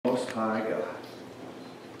High God.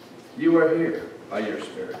 You are here by your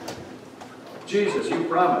Spirit. Jesus, you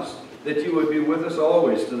promised that you would be with us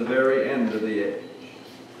always to the very end of the age.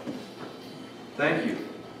 Thank you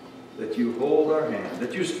that you hold our hand,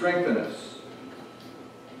 that you strengthen us,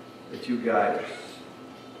 that you guide us.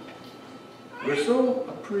 We're so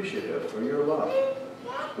appreciative for your love,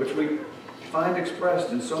 which we find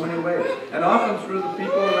expressed in so many ways, and often through the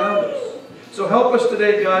people around us. So help us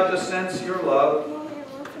today, God, to sense your love,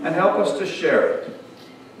 and help us to share it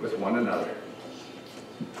with one another.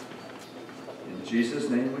 In Jesus'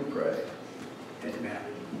 name we pray. Amen.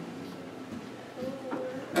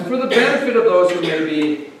 And for the benefit of those who may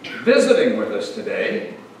be visiting with us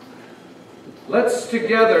today, let's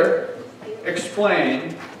together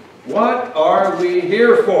explain, what are we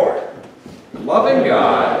here for? Loving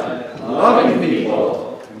God, loving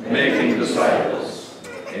people, making disciples.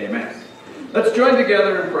 Amen. Let's join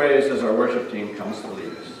together in praise as our worship team comes to lead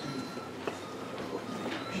us.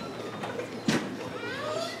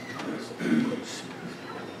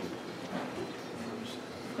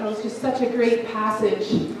 That was just such a great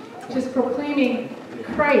passage, just proclaiming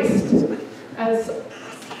Christ as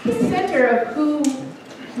the center of who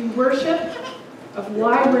we worship, of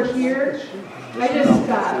why we're here.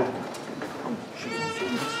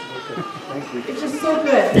 It's just so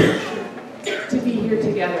good to be here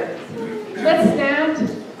together. Let's stand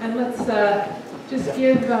and let's just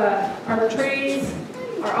give our praise,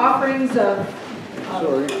 our offerings of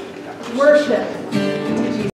worship